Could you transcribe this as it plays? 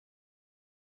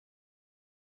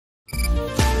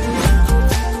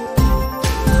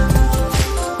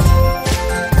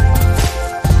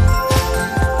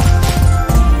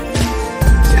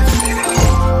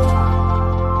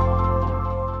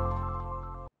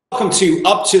Welcome to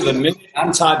Up to the Minute.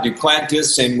 I'm Todd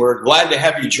Duplantis, and we're glad to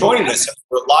have you joining us.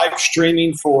 We're live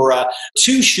streaming for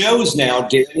 2 shows now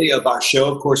daily of our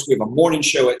show. Of course, we have a morning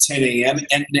show at 10 a.m.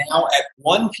 and now at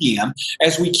 1 p.m.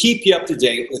 as we keep you up to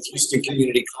date with Houston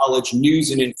Community College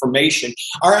news and information.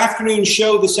 Our afternoon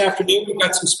show this afternoon, we've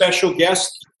got some special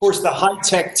guests. Of course, the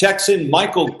high-tech Texan,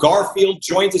 Michael Garfield,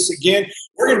 joins us again.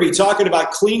 We're going to be talking about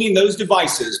cleaning those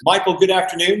devices. Michael, good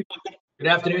afternoon. Good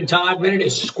afternoon, Todd. Ready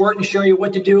to squirt and show you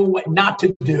what to do and what not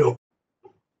to do.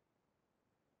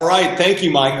 All right. Thank you,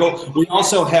 Michael. We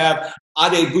also have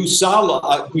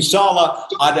Busola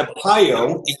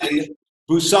Adeboyejo. And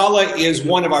Busola is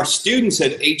one of our students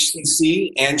at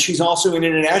HCC, and she's also an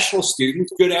international student.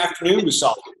 Good afternoon,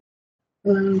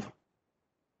 Busola.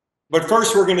 But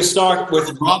first, we're going to start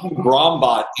with Robbie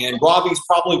Brombot. And Robbie's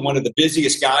probably one of the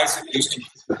busiest guys at Houston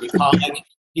Community College.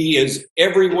 He is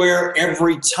everywhere,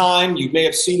 every time. You may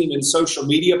have seen him in social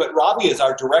media, but Robbie is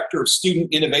our Director of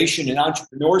Student Innovation and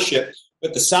Entrepreneurship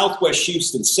at the Southwest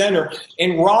Houston Center.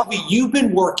 And Robbie, you've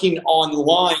been working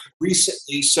online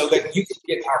recently so that you can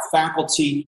get our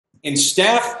faculty and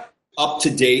staff up to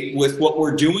date with what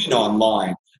we're doing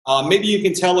online. Maybe you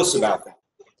can tell us about that.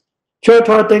 Sure,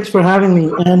 Todd. Thanks for having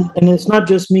me. And it's not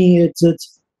just me. It's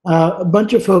a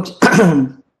bunch of folks,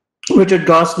 Richard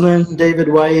Gosselin,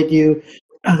 David Wyatt,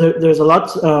 there's a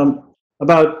lot,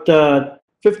 about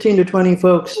 15 to 20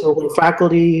 folks who are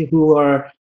faculty who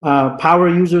are power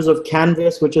users of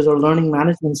Canvas, which is our learning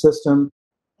management system,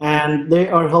 and they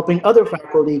are helping other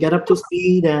faculty get up to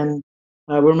speed, and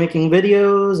we're making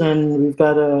videos, and we've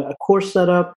got a course set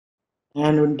up,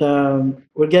 and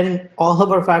we're getting all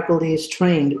of our faculties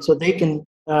trained so they can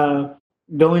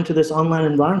go into this online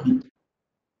environment.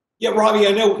 Yeah, Robbie,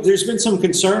 I know there's been some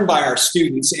concern by our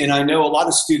students, and I know a lot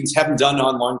of students haven't done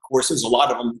online courses. A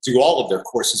lot of them do all of their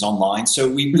courses online. So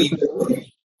we've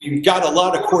got a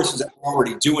lot of courses that we're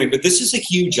already doing, but this is a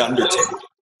huge undertaking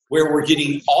where we're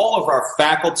getting all of our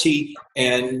faculty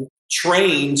and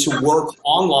trained to work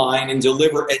online and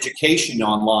deliver education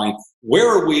online. Where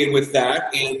are we with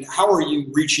that, and how are you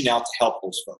reaching out to help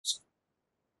those folks?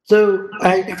 So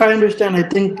if I understand, I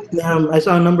think I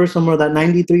saw a number somewhere that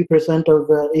 93% of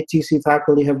HCC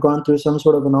faculty have gone through some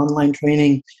sort of an online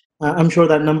training. I'm sure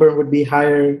that number would be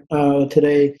higher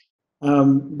today.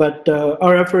 But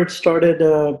our efforts started,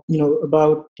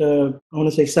 about, I want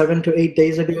to say 7 to 8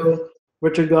 days ago.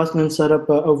 Richard Gosselin set up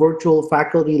a virtual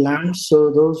faculty lounge.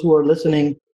 So those who are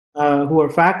listening, who are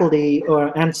faculty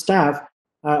and staff,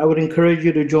 I would encourage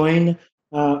you to join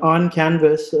on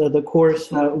Canvas, the course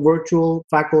Virtual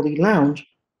Faculty Lounge.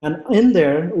 And in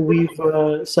there, we've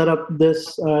set up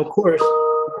this course,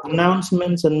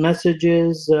 announcements and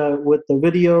messages with the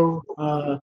video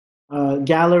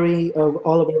gallery of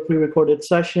all of our pre-recorded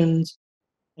sessions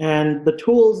and the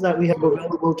tools that we have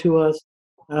available to us.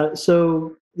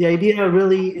 So the idea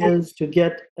really is to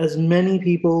get as many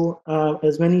people,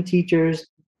 as many teachers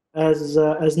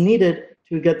as needed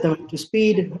to get them up to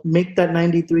speed, make that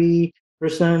 93%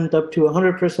 up to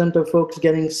 100% of folks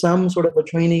getting some sort of a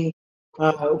training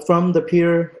from the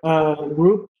peer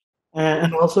group,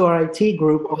 and also our IT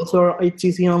group, also our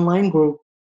HCC online group,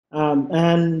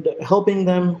 and helping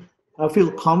them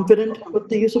feel confident with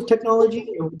the use of technology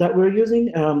that we're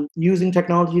using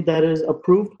technology that is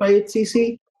approved by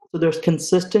HCC. So there's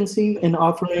consistency in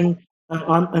offering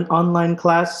an online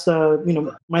class.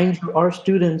 Mind you, our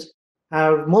students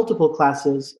have multiple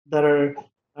classes that are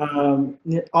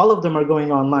all of them are going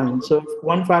online. So if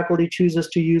one faculty chooses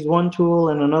to use one tool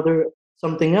and another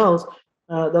something else,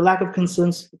 the lack of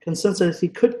consistency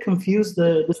could confuse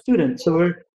the student. So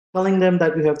we're telling them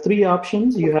that we have 3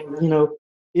 options. You have,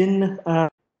 in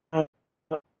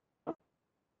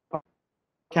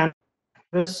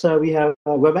Canvas, we have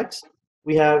WebEx,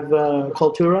 we have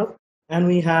Cultura, and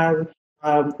we have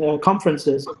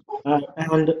conferences.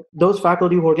 And those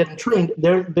faculty who are getting trained,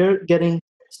 they're getting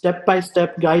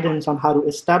step-by-step guidance on how to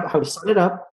set it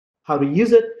up, how to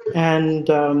use it, and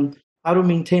how to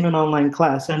maintain an online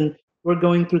class. And we're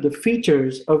going through the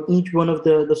features of each one of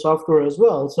the software as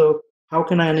well. So how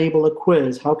can I enable a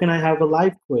quiz? How can I have a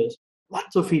live quiz?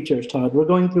 Lots of features, Todd. We're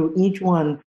going through each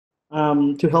one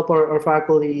to help our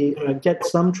faculty get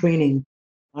some training,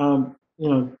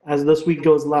 as this week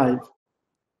goes live.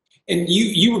 And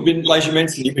you've been, as you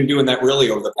mentioned, you've been doing that really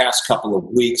over the past couple of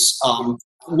weeks.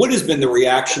 What has been the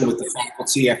reaction with the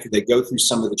faculty after they go through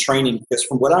some of the training? Because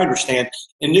from what I understand,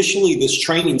 initially this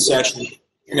training session,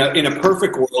 in a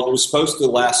perfect world, was supposed to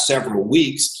last several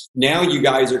weeks. Now you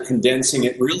guys are condensing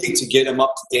it really to get them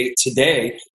up to date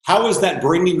today. How is that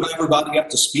bringing everybody up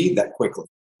to speed that quickly?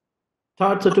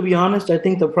 Todd, so to be honest, I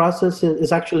think the process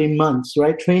is actually months,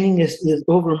 right? Training is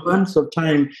over months of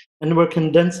time, and we're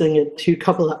condensing it to a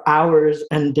couple of hours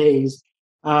and days.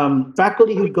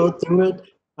 Faculty who go through it,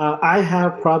 I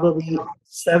have probably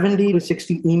 70 to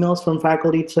 60 emails from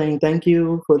faculty saying, thank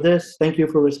you for this, thank you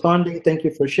for responding, thank you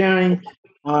for sharing.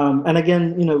 And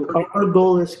again, our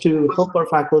goal is to help our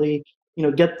faculty,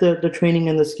 get the training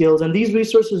and the skills. And these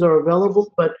resources are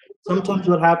available, but sometimes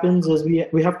what happens is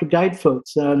we have to guide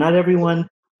folks. Not everyone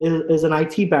is an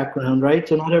IT background, right?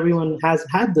 So not everyone has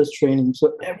had this training.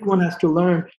 So everyone has to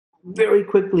learn very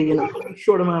quickly in a very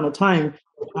short amount of time.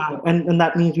 And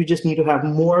that means we just need to have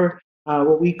more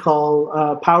what we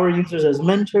call power users as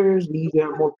mentors. We need to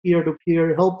have more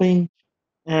peer-to-peer helping.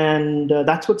 And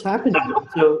that's what's happening.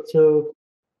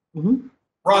 Mm-hmm.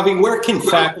 Robbie, where can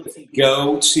faculty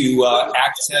go to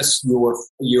access your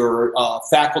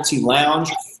faculty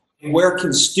lounge? Where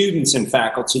can students and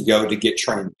faculty go to get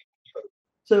training?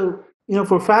 So,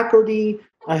 for faculty,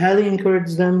 I highly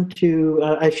encourage them to,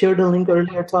 I shared a link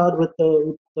earlier, Todd, with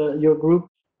your group.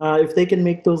 If they can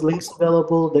make those links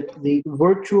available, the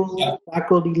virtual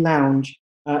faculty lounge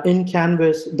in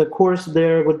Canvas, the course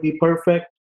there would be perfect.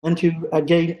 And to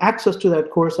gain access to that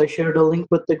course, I shared a link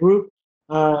with the group.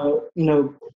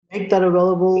 Make that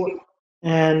available.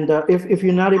 And if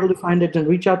you're not able to find it, then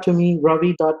reach out to me,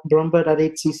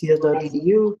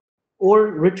 ravi.brumbat@hccs.edu, or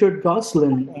Richard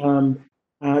Goslin,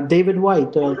 David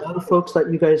White, a lot of folks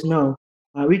that you guys know.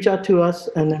 Reach out to us,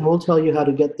 and then we'll tell you how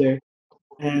to get there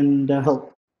and help.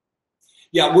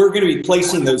 Yeah, we're going to be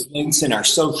placing those links in our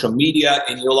social media,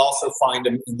 and you'll also find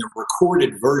them in the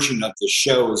recorded version of the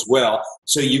show as well,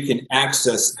 so you can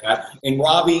access that. And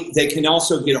Robbie, they can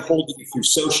also get a hold of you through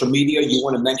social media. You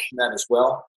want to mention that as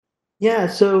well? Yeah,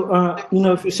 so,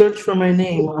 if you search for my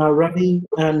name, Ravi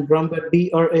and Brumbat,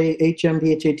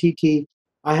 BRAHMBHATT,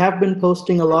 I have been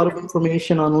posting a lot of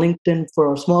information on LinkedIn for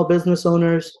our small business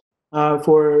owners,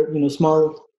 for,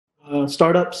 small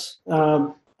startups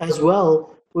as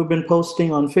well. We've been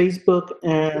posting on Facebook,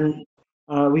 and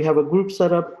we have a group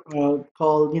set up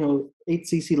called,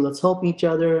 HCC Let's Help Each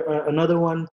Other. Another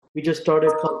one we just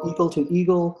started called Eagle to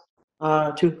Eagle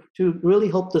to really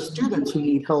help the students who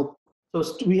need help. So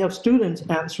we have students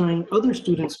answering other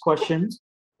students' questions,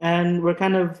 and we're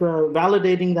kind of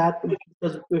validating that,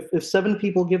 because if 7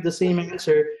 people give the same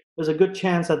answer, there's a good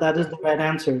chance that that is the right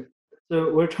answer.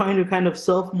 So we're trying to kind of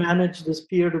self-manage this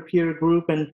peer-to-peer group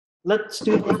and let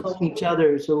students help each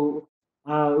other. So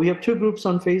we have 2 groups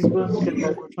on Facebook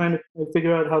that we're trying to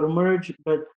figure out how to merge,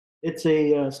 but it's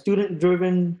a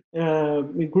student-driven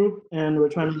group, and we're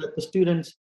trying to let the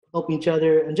students help each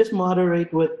other and just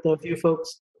moderate with a few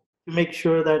folks to make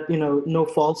sure that no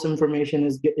false information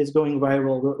is going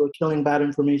viral. We're killing bad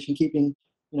information, keeping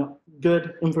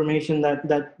good information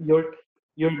that your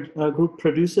group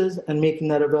produces, and making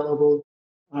that available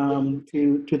to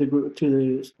the group, to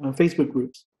the Facebook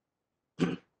groups.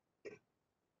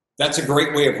 That's a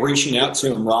great way of reaching out to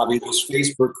them, Robbie. Those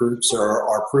Facebook groups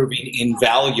are proving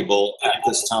invaluable at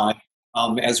this time,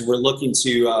 as we're looking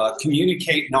to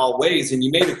communicate in all ways. And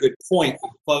you made a good point,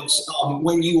 folks.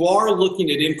 When you are looking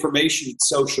at information in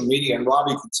social media, and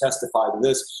Robbie can testify to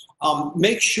this,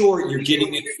 make sure you're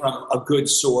getting it from a good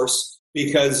source,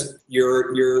 because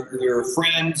your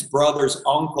friend's brother's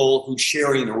uncle who's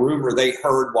sharing a rumor they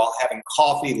heard while having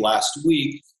coffee last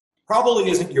week probably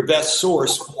isn't your best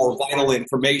source for vital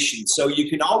information. So you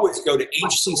can always go to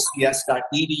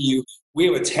hccs.edu. We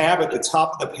have a tab at the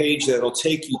top of the page that will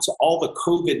take you to all the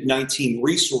COVID-19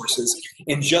 resources.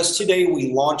 And just today,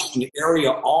 we launched an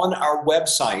area on our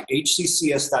website,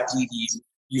 hccs.edu.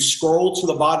 You scroll to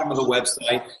the bottom of the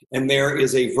website, and there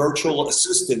is a virtual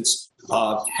assistance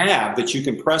tab that you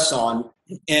can press on.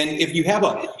 And if you have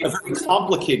a very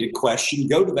complicated question,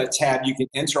 go to that tab. You can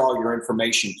enter all your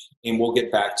information, and we'll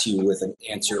get back to you with an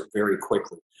answer very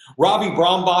quickly. Robbie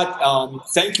Brumbat,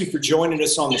 thank you for joining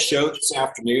us on the show this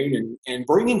afternoon and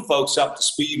bringing folks up to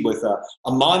speed with a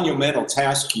monumental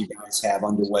task you guys have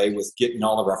underway with getting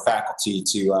all of our faculty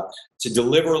to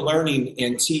deliver learning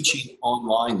and teaching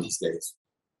online these days.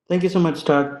 Thank you so much,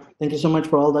 Todd. Thank you so much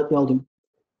for all that y'all do.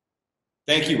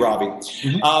 Thank you, Robbie.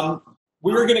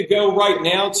 We're going to go right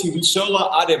now to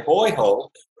Busola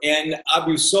Adeboyejo. And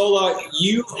Busola,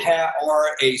 you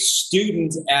are a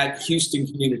student at Houston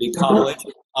Community College.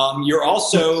 You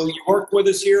work with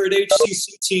us here at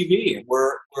HCCTV, and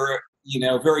we're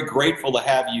very grateful to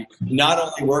have you not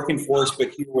only working for us,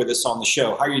 but here with us on the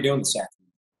show. How are you doing this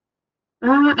afternoon?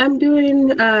 I'm doing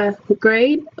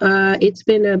great. It's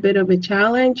been a bit of a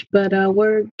challenge, but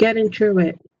we're getting through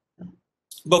it.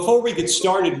 Before we get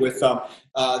started with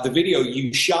the video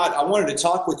you shot, I wanted to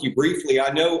talk with you briefly.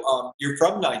 I know you're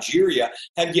from Nigeria.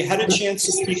 Have you had a chance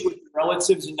to speak with your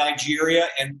relatives in Nigeria,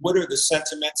 and what are the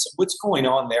sentiments and what's going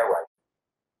on there right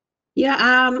Yeah,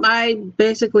 I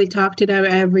basically talk to them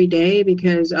every day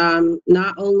because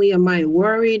not only am I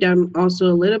worried, I'm also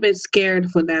a little bit scared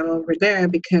for them over there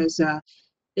because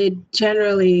they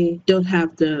generally don't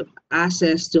have the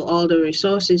access to all the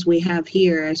resources we have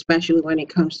here, especially when it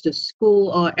comes to school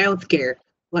or healthcare.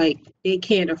 Like they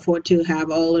can't afford to have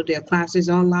all of their classes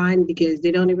online because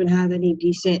they don't even have any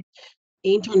decent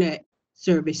internet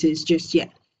services just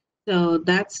yet. So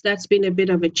that's been a bit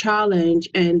of a challenge,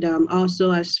 and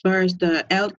also as far as the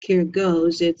healthcare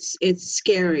goes, it's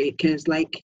scary because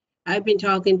like I've been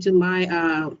talking to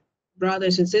my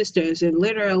brothers and sisters, and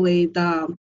literally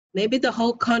maybe the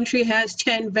whole country has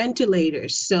 10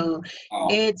 ventilators. So now?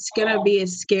 it's gonna be a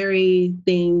scary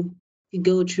thing to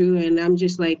go through, and I'm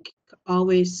just like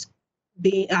always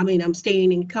I'm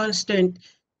staying in constant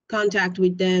contact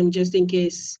with them just in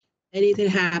case anything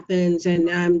happens, and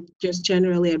I'm just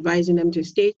generally advising them to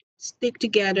stick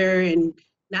together and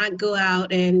not go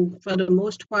out, and for the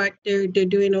most part they're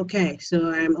doing okay,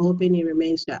 so I'm hoping it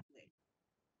remains that way.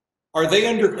 Are they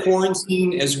under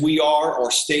quarantine as we are,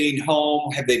 or staying home?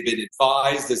 Have they been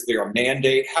advised? Is there a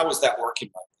mandate? How is that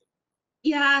working?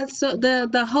 Yeah, so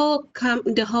the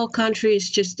whole country is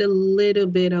just a little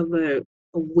bit of a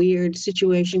weird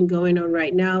situation going on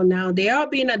right now. Now they are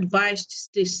being advised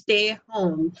to stay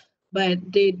home, but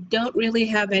they don't really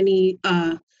have any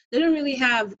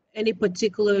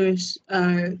particulars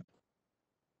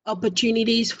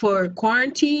opportunities for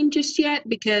quarantine just yet,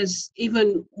 because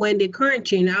even when they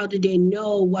quarantine, how do they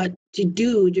know what to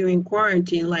do during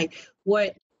quarantine? Like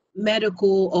what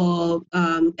medical or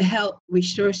health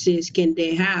resources can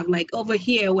they have? Like over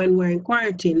here, when we're in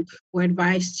quarantine, we're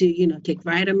advised to, take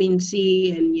vitamin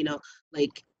C and,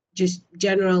 like just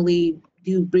generally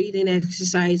do breathing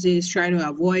exercises, try to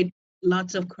avoid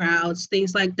lots of crowds,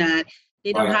 things like that.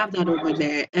 They don't have that over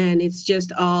there. And it's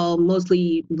just all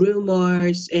mostly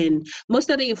rumors. And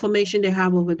most of the information they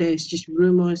have over there is just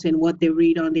rumors and what they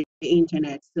read on the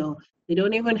internet. So they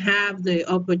don't even have the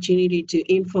opportunity to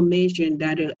information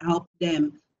that will help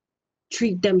them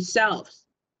treat themselves.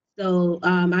 So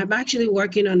I'm actually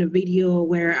working on a video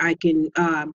where I can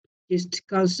just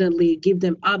constantly give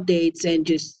them updates and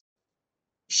just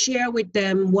share with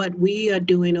them what we are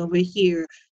doing over here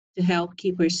to help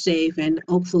keep her safe, and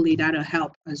hopefully that'll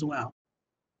help as well.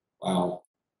 Wow.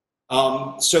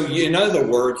 So in other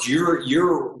words,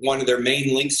 you're one of their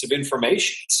main links of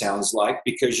information, it sounds like,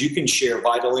 because you can share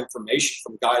vital information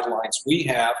from guidelines we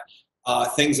have,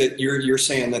 things that you're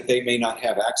saying that they may not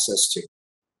have access to.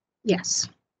 Yes.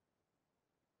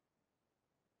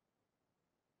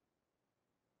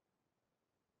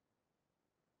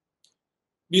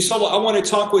 Busola, I want to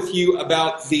talk with you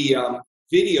about the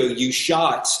video you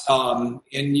shot,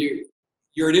 and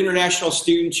you're an international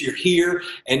student, you're here,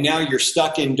 and now you're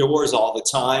stuck indoors all the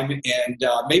time. And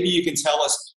maybe you can tell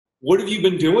us, what have you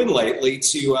been doing lately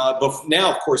to,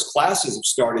 now, of course, classes have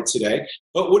started today,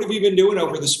 but what have you been doing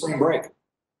over the spring break?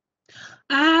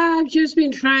 I've just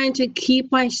been trying to keep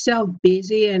myself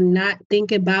busy and not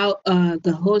think about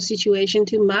the whole situation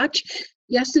too much.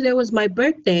 Yesterday was my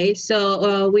birthday,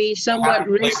 so we somewhat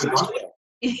risked.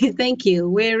 Thank you.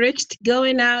 We risked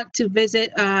going out to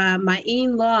visit my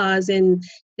in-laws, and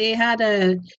they had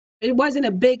it wasn't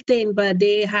a big thing, but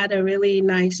they had a really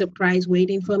nice surprise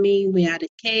waiting for me. We had a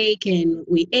cake and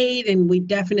we ate, and we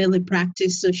definitely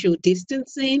practiced social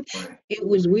distancing. It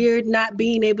was weird not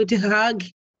being able to hug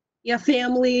your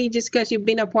family just because you've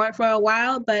been apart for a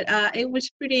while, but it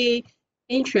was pretty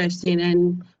interesting,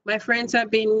 and my friends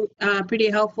have been pretty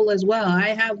helpful as well. I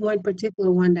have one particular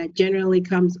one that generally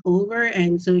comes over,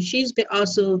 and so she's been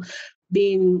also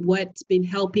been what's been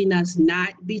helping us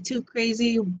not be too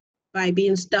crazy by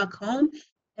being stuck home.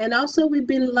 And also we've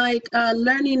been like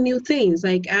learning new things.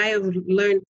 Like I have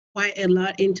learned quite a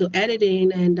lot into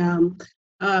editing, and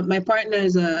my partner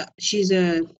is she's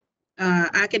a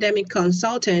academic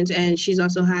consultant, and she's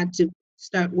also had to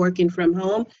start working from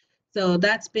home. So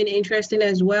that's been interesting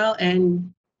as well.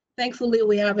 And thankfully,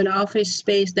 we have an office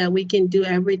space that we can do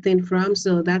everything from.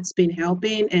 So that's been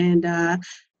helping. And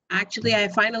actually, I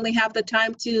finally have the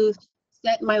time to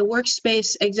set my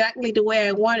workspace exactly the way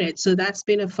I want it. So that's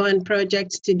been a fun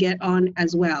project to get on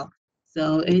as well.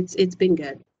 So it's been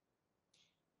good.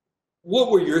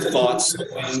 What were your thoughts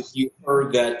when you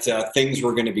heard that things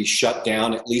were going to be shut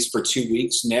down at least for 2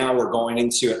 weeks? Now we're going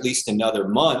into at least another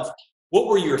month. What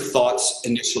were your thoughts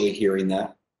initially hearing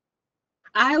that?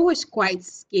 I was quite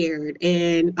scared.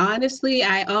 And honestly,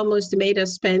 I almost made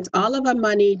us spend all of our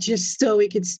money just so we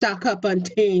could stock up on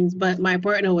things. But my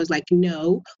partner was like,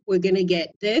 no, we're going to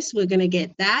get this, we're going to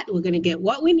get that, we're going to get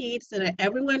what we need so that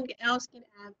everyone else can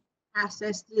have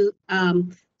access to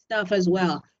stuff as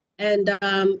well. And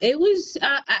it was,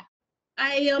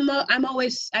 I've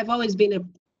always been a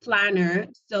planner.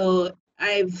 So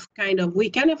we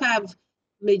kind of have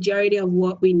majority of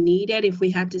what we needed if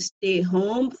we had to stay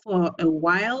home for a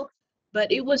while,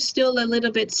 but it was still a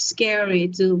little bit scary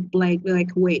to like be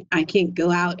like, wait, I can't go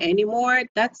out anymore.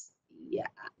 That's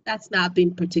not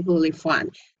been particularly fun.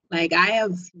 Like I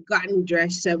have gotten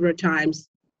dressed several times,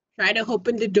 try to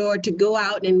open the door to go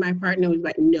out, and my partner was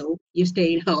like, no, you're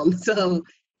staying home. So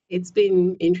it's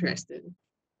been interesting.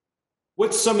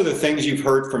 What's some of the things you've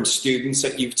heard from students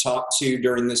that you've talked to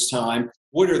during this time?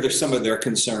 What are some of their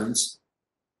concerns?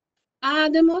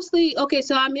 They're mostly okay.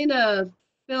 So I'm in a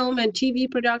film and TV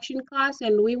production class,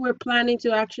 and we were planning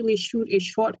to actually shoot a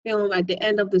short film at the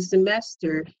end of the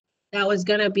semester. That was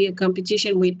gonna be a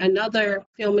competition with another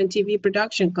film and TV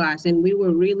production class, and we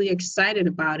were really excited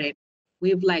about it.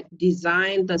 We've like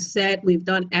designed the set, we've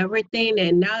done everything,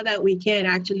 and now that we can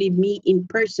actually meet in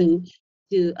person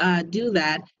to do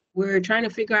that, we're trying to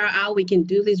figure out how we can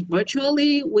do this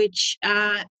virtually, which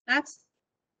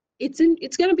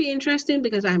it's going to be interesting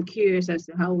because I'm curious as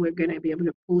to how we're going to be able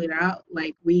to pull it out.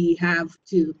 Like we have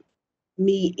to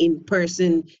meet in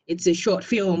person. It's a short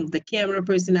film. The camera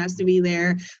person has to be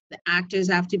there. The actors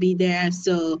have to be there.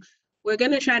 So we're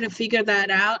going to try to figure that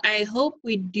out. I hope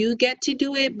we do get to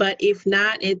do it, but if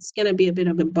not, it's going to be a bit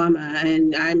of a bummer.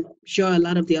 And I'm sure a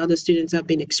lot of the other students have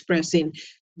been expressing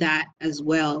that as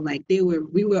well. Like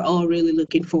we were all really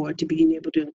looking forward to being able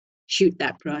to shoot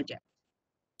that project.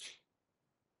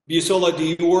 Busola, do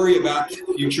you worry about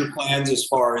future plans as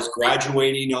far as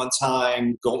graduating on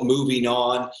time, moving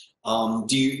on?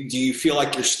 Do you feel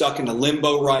like you're stuck in a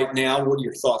limbo right now? What are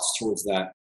your thoughts towards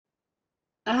that?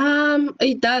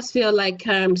 It does feel like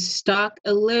I'm stuck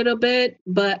a little bit,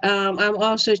 but I'm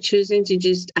also choosing to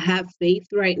just have faith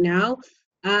right now.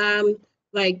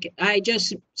 Like I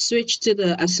just switched to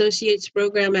the associates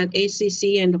program at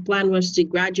HCC, and the plan was to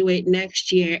graduate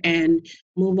next year and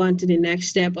move on to the next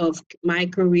step of my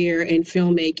career in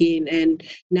filmmaking. And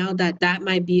now that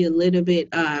might be a little bit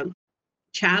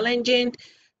challenging.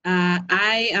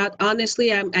 I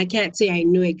honestly, I can't say I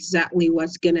know exactly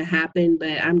what's gonna happen,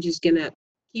 but I'm just gonna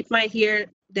keep my hair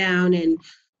down and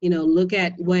look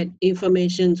at what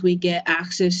informations we get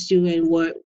access to and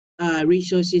what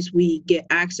resources we get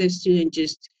access to, and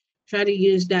just try to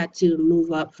use that to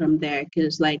move up from there.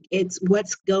 Because like it's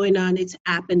what's going on, it's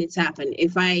happened.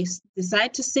 If I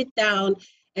decide to sit down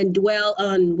and dwell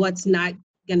on what's not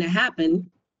gonna happen,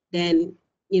 then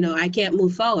I can't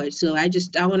move forward. So I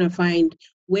want to find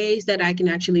ways that I can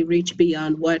actually reach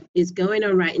beyond what is going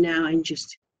on right now and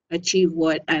just achieve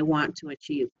what I want to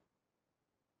achieve.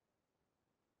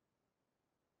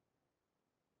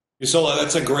 Busola,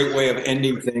 that's a great way of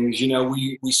ending things.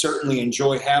 We certainly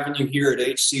enjoy having you here at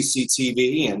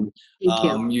HCCTV, and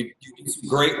you do some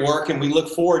great work, and we look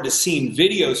forward to seeing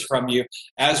videos from you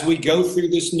as we go through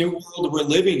this new world we're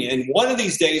living in. One of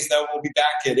these days, though, we'll be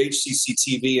back at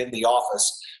HCCTV in the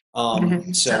office.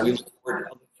 So we look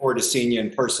forward to seeing you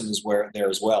in person there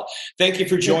as well. Thank you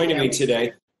for joining me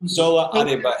today. Busola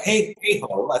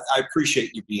Adeboyejo, I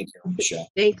appreciate you being here on the show.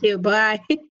 Thank you. Bye.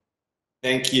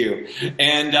 Thank you.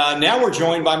 And now we're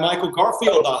joined by Michael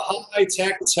Garfield, a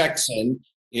high-tech Texan,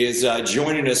 is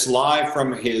joining us live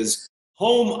from his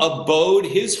home abode,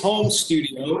 his home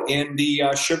studio in the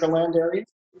Sugarland area.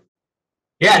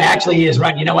 Yeah, it actually is,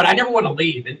 right. You know what? I never want to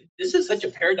leave. And this is such a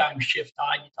paradigm shift,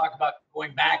 Todd. You talk about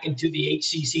going back into the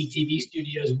HCCTV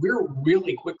studios. We're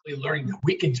really quickly learning that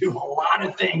we can do a lot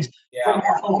of things from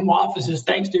our home offices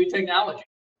thanks to technology.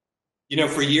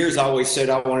 For years, I always said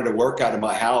I wanted to work out of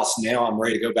my house. Now I'm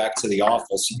ready to go back to the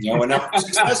office, and I'm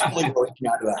successfully working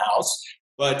out of the house.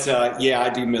 But I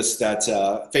do miss that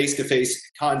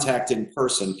face-to-face contact in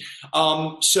person.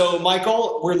 So,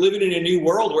 Michael, we're living in a new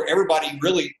world where everybody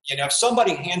really, if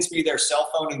somebody hands me their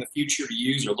cell phone in the future to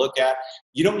use or look at,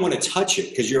 you don't want to touch it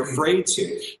because you're afraid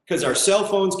to, because our cell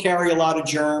phones carry a lot of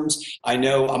germs. I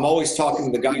know I'm always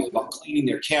talking to the guys about cleaning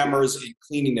their cameras and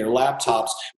cleaning their laptops,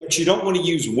 but you don't want to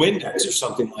use Windex or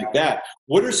something like that.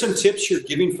 What are some tips you're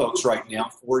giving folks right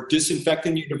now for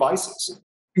disinfecting your devices?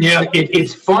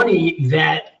 It's funny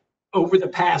that over the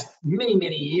past many,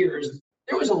 many years,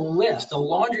 there was a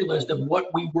laundry list of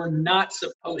what we were not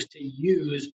supposed to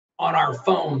use on our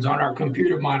phones, on our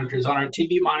computer monitors, on our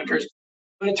TV monitors.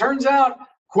 But it turns out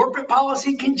corporate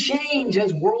policy can change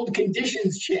as world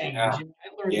conditions change. And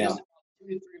I learned this about 2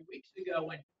 to 3 weeks ago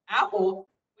when Apple,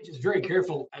 which is very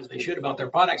careful, as they should, about their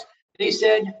products, they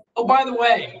said, oh, by the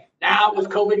way, now with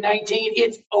COVID-19,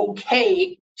 it's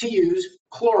okay to use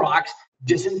Clorox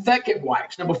disinfectant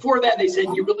wipes. Now, before that, they said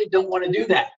you really don't want to do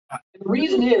that. And the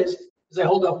reason is, as I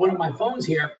hold up one of my phones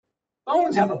here,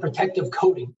 phones have a protective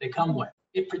coating they come with.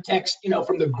 It protects,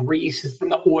 from the grease, from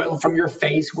the oil, from your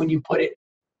face when you put it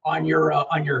on your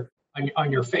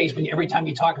face. Every time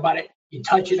you talk about it, you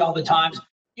touch it all the times.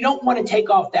 You don't want to take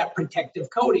off that protective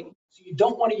coating, so you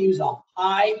don't want to use a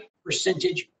high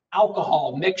percentage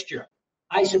alcohol mixture,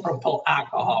 isopropyl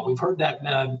alcohol. We've heard that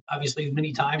obviously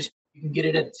many times. You can get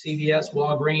it at CVS,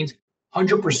 Walgreens,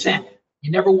 100%.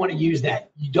 You never want to use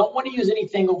that. You don't want to use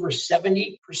anything over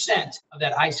 70% of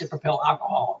that isopropyl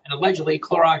alcohol. And allegedly,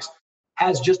 Clorox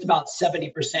has just about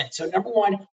 70%. So number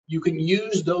one, you can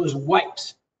use those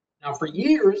wipes. Now, for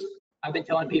years, I've been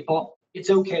telling people it's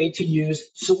okay to use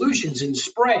solutions and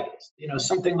sprays,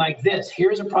 something like this.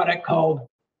 Here's a product called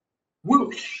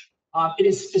Whoosh. It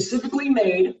is specifically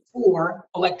made for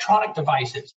electronic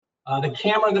devices. The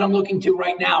camera that I'm looking to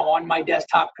right now on my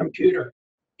desktop computer,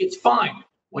 it's fine.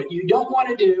 What you don't want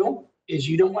to do is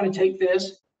you don't want to take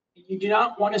this, you do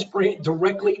not want to spray it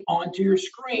directly onto your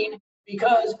screen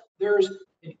because there's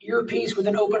an earpiece with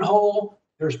an open hole,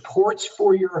 there's ports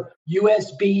for your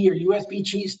USB or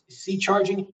USB-C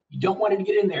charging. You don't want it to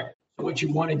get in there. So what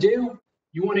you want to do,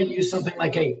 you want to use something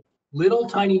like a little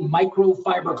tiny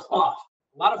microfiber cloth.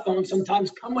 A lot of phones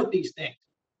sometimes come with these things.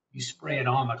 You spray it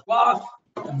on the cloth,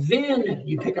 then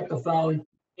you pick up the phone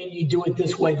and you do it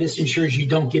this way. This ensures you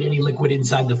don't get any liquid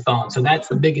inside the phone. So that's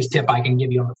the biggest tip I can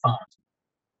give you on the phone.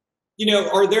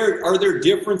 Are there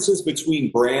differences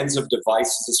between brands of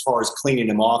devices as far as cleaning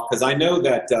them off? Because I know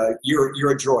that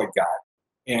you're a Droid guy,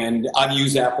 and I've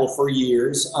used Apple for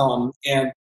years.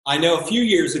 And I know a few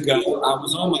years ago I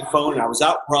was on my phone and I was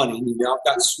out running. I've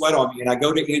got sweat on me, and I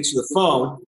go to answer the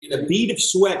phone, and a bead of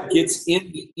sweat gets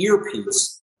in the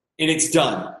earpiece, and it's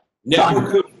done. Never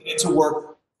could get it to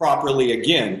work properly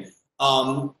again.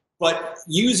 But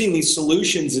using these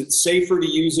solutions, it's safer to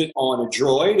use it on a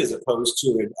Droid as opposed to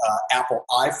an Apple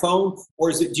iPhone,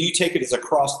 or do you take it as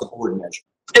across the board measure?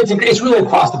 It's really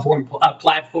across the board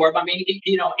platform. I mean,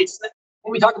 it's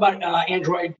when we talk about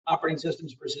Android operating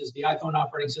systems versus the iPhone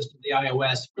operating system, the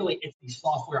iOS. Really, it's the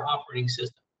software operating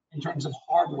system in terms of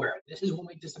hardware. This is when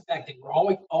we disaffect it. We're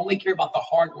only care about the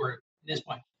hardware at this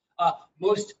point.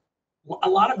 A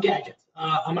lot of gadgets.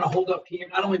 I'm going to hold up here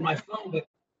not only my phone, but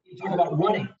you talk about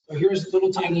running. So here's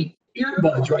little tiny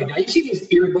earbuds right now. You see these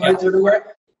earbuds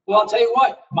everywhere? Well, I'll tell you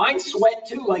what, mine sweat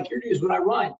too, like yours do when I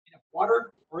run. And if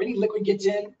water or any liquid gets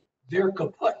in, they're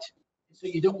kaput. And so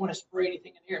you don't want to spray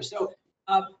anything in here. So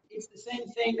it's the same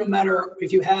thing no matter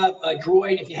if you have a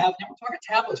Droid, we're talking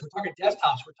tablets, we're talking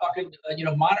desktops, we're talking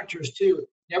monitors too.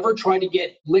 Never try to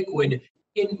get liquid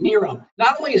in near them.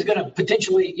 Not only is it going to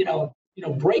potentially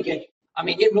break it, I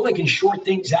mean, it really can short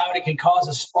things out. It can cause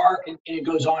a spark, and it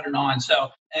goes on and on. So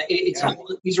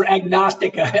these are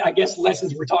agnostic, I guess,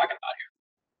 lessons we're talking about here.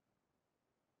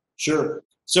 Sure.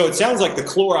 So it sounds like the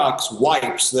Clorox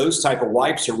wipes, those type of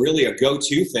wipes are really a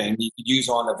go-to thing you could use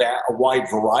on a wide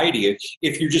variety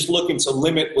if you're just looking to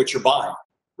limit what you're buying.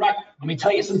 Right. Let me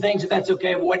tell you some things, if that's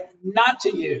okay, what not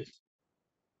to use.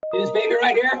 See this baby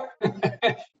right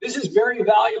here? This is very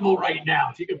valuable right now.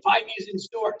 If you can find these in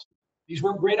stores. These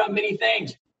work great on many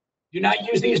things. Do not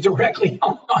use these directly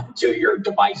onto your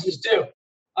devices too.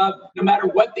 No matter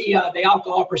what the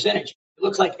alcohol percentage. It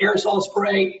looks like aerosol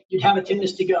spray. You'd have a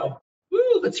tendency to go,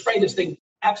 "Ooh, let's spray this thing."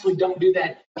 Absolutely don't do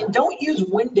that. And don't use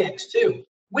Windex too.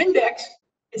 Windex,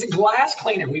 it's a glass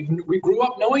cleaner. We grew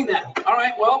up knowing that. All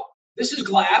right, well, this is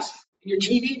glass. Your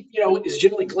TV, is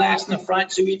generally glass in the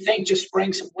front, so you'd think just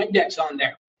spraying some Windex on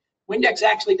there. Windex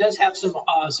actually does have some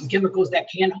chemicals that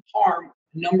can harm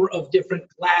a number of different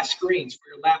glass screens for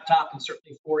your laptop and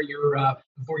certainly for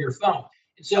your phone.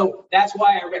 And so that's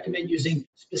why I recommend using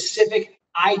specific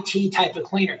IT type of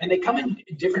cleaner. And they come in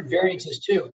different variances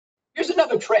too. Here's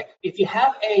another trick. If you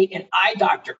have an eye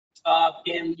doctor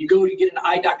and you go to get an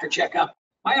eye doctor checkup,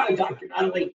 my eye doctor not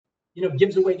only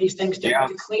gives away these things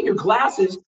to clean your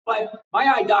glasses, but my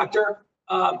eye doctor,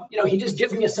 he just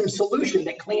gives me some solution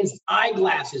that cleans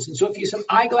eyeglasses. And so if you use some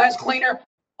eyeglass cleaner,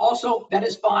 also that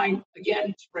is fine.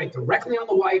 Again, spray it directly on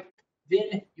the wipe,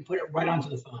 then you put it right onto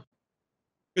the phone.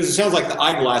 Because it sounds like the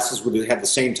eyeglasses would have the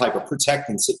same type of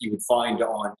protectants that you would find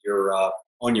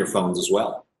on your phones as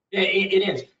well. Yeah, it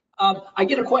is. I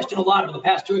get a question a lot over the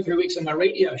past 2 or 3 weeks on my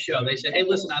radio show. They said, "Hey,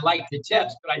 listen, I like the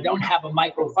tips, but I don't have a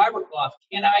microfiber cloth.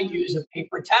 Can I use a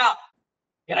paper towel?"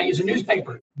 Can I use a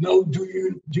newspaper? No,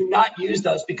 do not use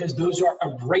those because those are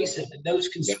abrasive and those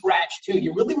can scratch too.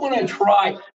 You really want to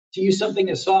try to use something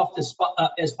as soft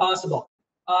as possible.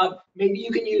 Maybe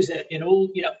you can use an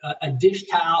old, a dish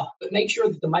towel, but make sure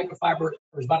that the microfiber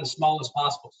is about as small as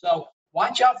possible. So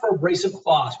watch out for abrasive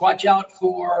cloths. Watch out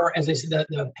for, as I said,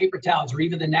 the paper towels or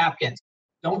even the napkins.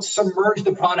 Don't submerge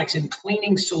the products in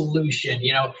cleaning solution,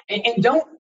 and don't,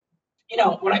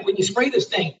 when you spray this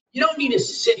thing, you don't need to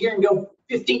sit here and go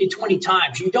 15 to 20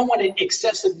 times. You don't want an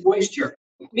excessive moisture.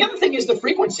 The other thing is the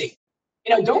frequency.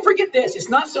 Don't forget this. It's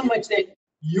not so much that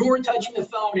you're touching the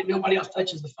phone and nobody else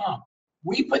touches the phone.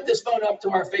 We put this phone up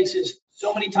to our faces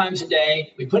so many times a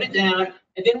day. We put it down,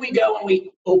 and then we go and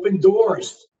we open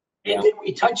doors. And then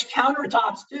we touch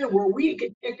countertops too, where we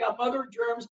could pick up other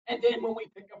germs. And then when we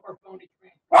pick up our phone, we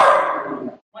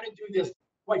want to do this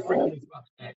quite frequently throughout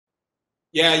the day.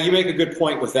 Yeah, you make a good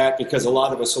point with that, because a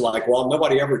lot of us are like, well,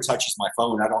 nobody ever touches my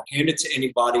phone. I don't hand it to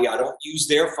anybody. I don't use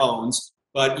their phones.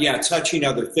 But yeah, touching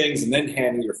other things and then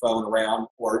handing your phone around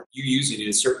or you using it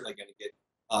is certainly going to get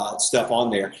stuff on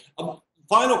there.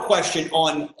 Final question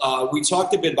on, we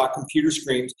talked a bit about computer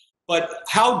screens, but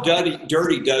how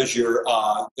dirty does your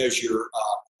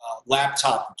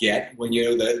laptop get when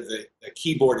the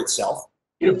keyboard itself?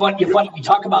 Funny, we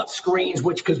talk about screens,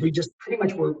 because we just pretty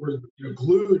much we're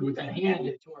glued with that hand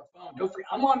to our phone. Don't forget,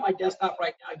 I'm on my desktop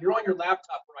right now. You're on your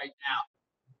laptop right now.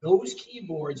 Those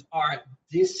keyboards are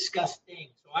disgusting.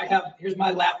 So here's my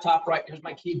laptop, right? Here's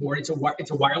my keyboard. It's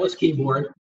a wireless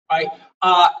keyboard, right?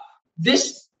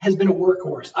 This has been a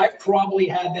workhorse. I've probably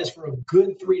had this for a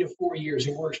good 3 to 4 years.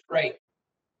 It works great.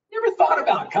 Never thought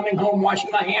about coming home,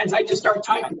 washing my hands. I just start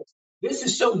typing. This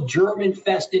is so germ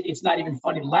infested. It's not even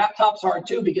funny. Laptops are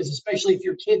too, because especially if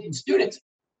you're kids and students.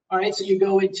 All right, so you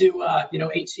go into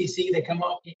HCC, they come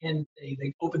up and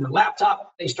they open their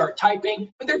laptop, they start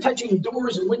typing, but they're touching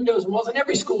doors and windows and walls, and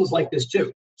every school is like this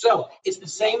too. So it's the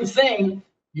same thing.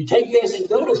 You take this and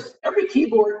notice every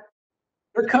keyboard,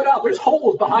 they're cut out. There's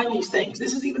holes behind these things.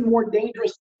 This is even more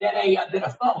dangerous than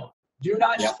a phone. Do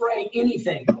not spray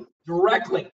anything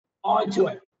directly onto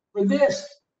it. For this,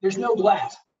 there's no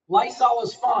glass. Lysol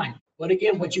is fine. But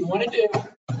again, what you want to do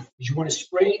is you want to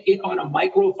spray it on a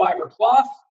microfiber cloth.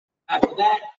 After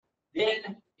that,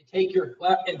 then you take your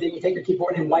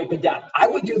keyboard and wipe it down. I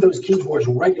would do those keyboards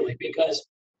regularly because,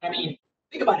 think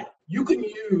about it. You can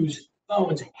use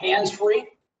phones hands-free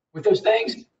with those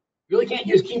things. You really can't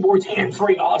use keyboards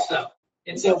hands-free also.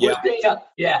 And so and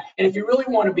if you really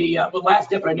want to be, last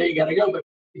step, I know you got to go, but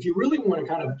if you really want to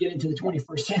kind of get into the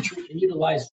 21st century and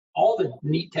utilize all the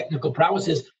neat technical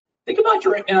prowesses, think about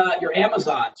your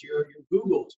Amazons, your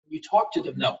Googles. When you talk to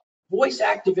them, though, voice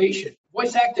activation.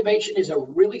 Voice activation is a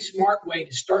really smart way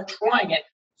to start trying it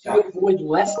to avoid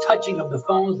less touching of the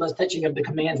phones, less touching of the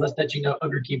commands, less touching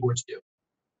of your keyboards too.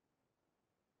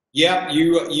 Yeah,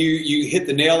 you hit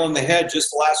the nail on the head.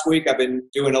 Just last week, I've been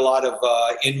doing a lot of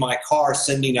in my car,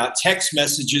 sending out text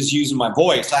messages using my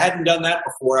voice. I hadn't done that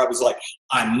before. I was like,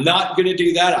 I'm not going to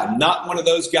do that. I'm not one of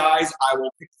those guys. I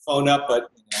will pick the phone up, but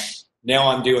now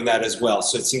I'm doing that as well.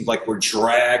 So it seems like we're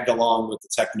dragged along with the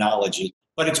technology,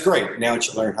 but it's great now that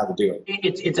you learn how to do it.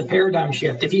 It's a paradigm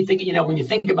shift. If you think, when you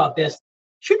think about this,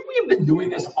 shouldn't we have been doing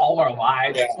this all our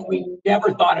lives? Yeah. We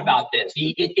never thought about this.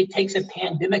 It takes a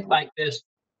pandemic like this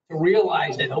to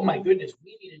realize that, oh my goodness,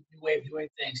 we need a new way of doing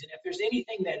things. And if there's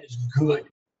anything that is good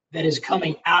that is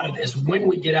coming out of this, when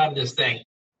we get out of this thing,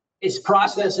 it's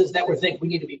processes that we think we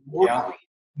need to be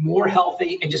more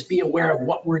healthy and just be aware of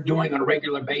what we're doing on a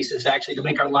regular basis actually to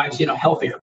make our lives,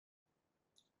 healthier.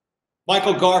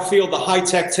 Michael Garfield, the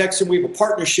High-Tech Texan, we have a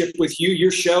partnership with you.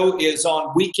 Your show is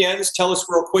on weekends. Tell us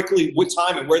real quickly what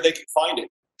time and where they can find it.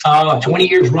 20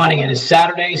 years running, and it's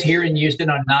Saturdays here in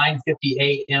Houston on 9:50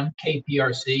 a.m.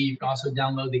 KPRC. You can also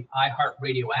download the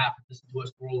iHeartRadio app and listen to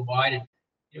us worldwide.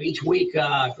 And each week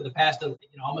for the past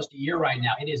almost a year right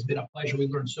now, it has been a pleasure.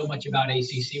 We've learned so much about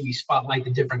ACC. We spotlight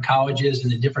the different colleges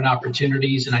and the different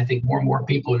opportunities, and I think more and more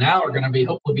people now are going to be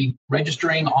hopefully be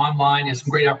registering online and some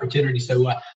great opportunities.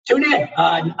 So tune in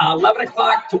 11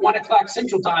 o'clock to 1 o'clock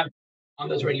Central Time on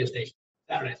those radio stations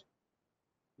Saturdays.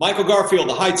 Michael Garfield,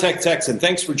 the High-Tech Texan,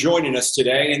 thanks for joining us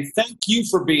today, and thank you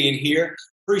for being here.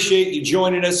 Appreciate you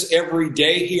joining us every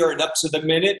day here at Up to the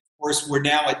Minute. Of course, we're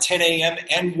now at 10 a.m.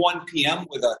 and 1 p.m.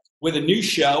 with a new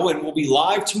show, and we'll be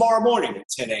live tomorrow morning at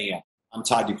 10 a.m. I'm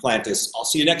Todd Duplantis. I'll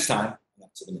see you next time on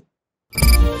Up to the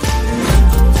Minute.